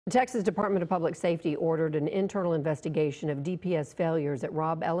The Texas Department of Public Safety ordered an internal investigation of DPS failures at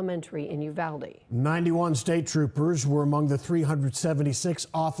Robb Elementary in Uvalde. 91 state troopers were among the 376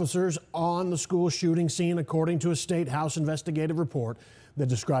 officers on the school shooting scene, according to a state House investigative report that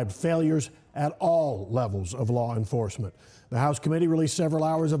described failures at all levels of law enforcement. The House committee released several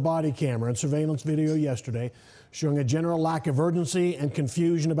hours of body camera and surveillance video yesterday, showing a general lack of urgency and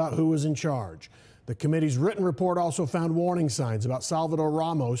confusion about who was in charge. The committee's written report also found warning signs about Salvador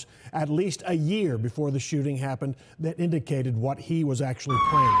Ramos at least a year before the shooting happened that indicated what he was actually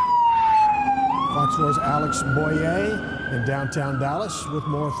planning. Fox 4's Alex Boyer in downtown Dallas with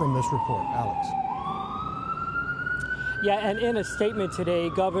more from this report. Alex. Yeah, and in a statement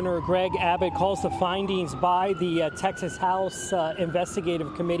today, Governor Greg Abbott calls the findings by the Texas House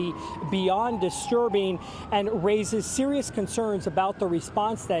Investigative Committee beyond disturbing and raises serious concerns about the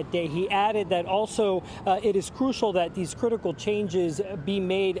response that day. He added that also it is crucial that these critical changes be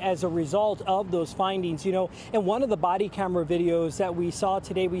made as a result of those findings. You know, in one of the body camera videos that we saw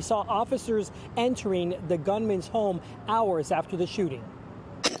today, we saw officers entering the gunman's home hours after the shooting.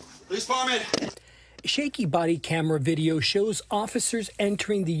 Police department. Shaky body camera video shows officers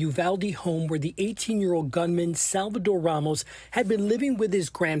entering the Uvalde home where the 18-year-old gunman Salvador Ramos had been living with his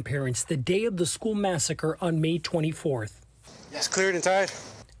grandparents the day of the school massacre on May 24th. It's cleared and tied.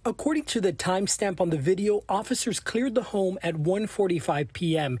 According to the timestamp on the video, officers cleared the home at 1:45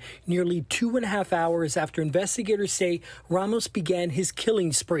 p.m., nearly 2.5 hours after investigators say Ramos began his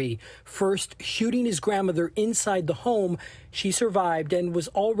killing spree, first shooting his grandmother inside the home. She survived and was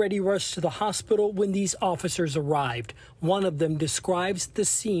already rushed to the hospital when these officers arrived. One of them describes the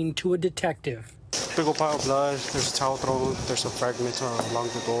scene to a detective. Big old pile of blood, there's a towel thrown, there's some fragments along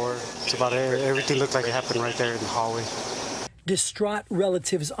the door. It's about it. Everything looked like it happened right there in the hallway. Distraught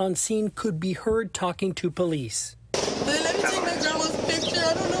relatives on scene could be heard talking to police. Let me take my grandma's picture.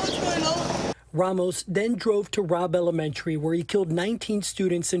 I don't know what's going on. Ramos then drove to Robb Elementary, where he killed 19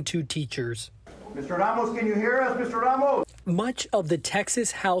 students and 2 teachers. Mr. Ramos, can you hear us, Mr. Ramos? Much of the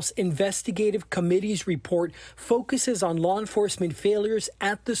Texas House Investigative Committee's report focuses on law enforcement failures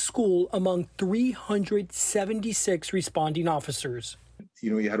at the school among 376 responding officers. You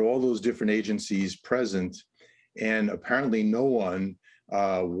know, you had all those different agencies present, and apparently no one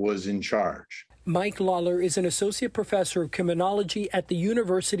was in charge. Mike Lawler is an associate professor of criminology at the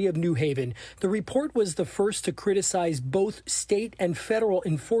University of New Haven. The report was the first to criticize both state and federal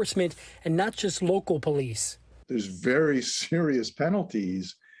enforcement and not just local police. There's very serious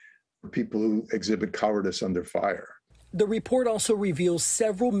penalties for people who exhibit cowardice under fire. The report also reveals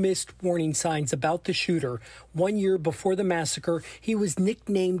several missed warning signs about the shooter. 1 year before the massacre, he was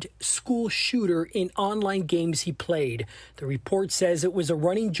nicknamed School Shooter in online games he played. The report says it was a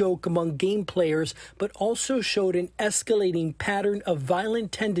running joke among game players, but also showed an escalating pattern of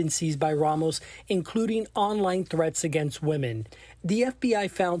violent tendencies by Ramos, including online threats against women. The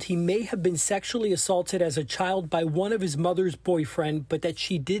FBI found he may have been sexually assaulted as a child by one of his mother's boyfriend, but that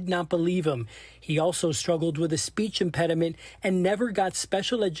she did not believe him. He also struggled with a speech impediment and never got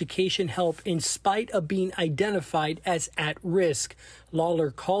special education help in spite of being identified as at risk. Lawler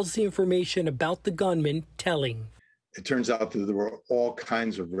calls the information about the gunman telling. It turns out that there were all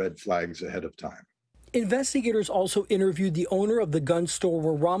kinds of red flags ahead of time. Investigators also interviewed the owner of the gun store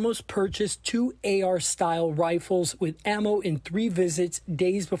where Ramos purchased 2 AR-style rifles with ammo in 3 visits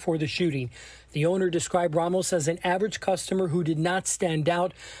days before the shooting. The owner described Ramos as an average customer who did not stand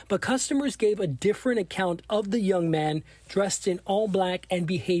out, but customers gave a different account of the young man dressed in all black and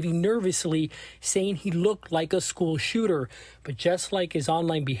behaving nervously, saying he looked like a school shooter. But just like his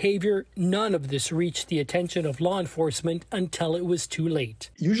online behavior, none of this reached the attention of law enforcement until it was too late.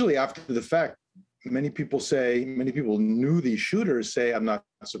 Usually after the fact, many people knew these shooters say, I'm not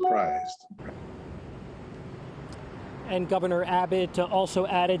surprised. And Governor Abbott also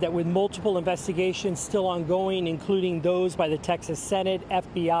added that with multiple investigations still ongoing, including those by the Texas Senate,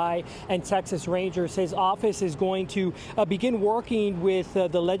 FBI, and Texas Rangers, his office is going to begin working with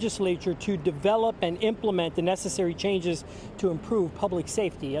the legislature to develop and implement the necessary changes to improve public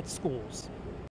safety at schools.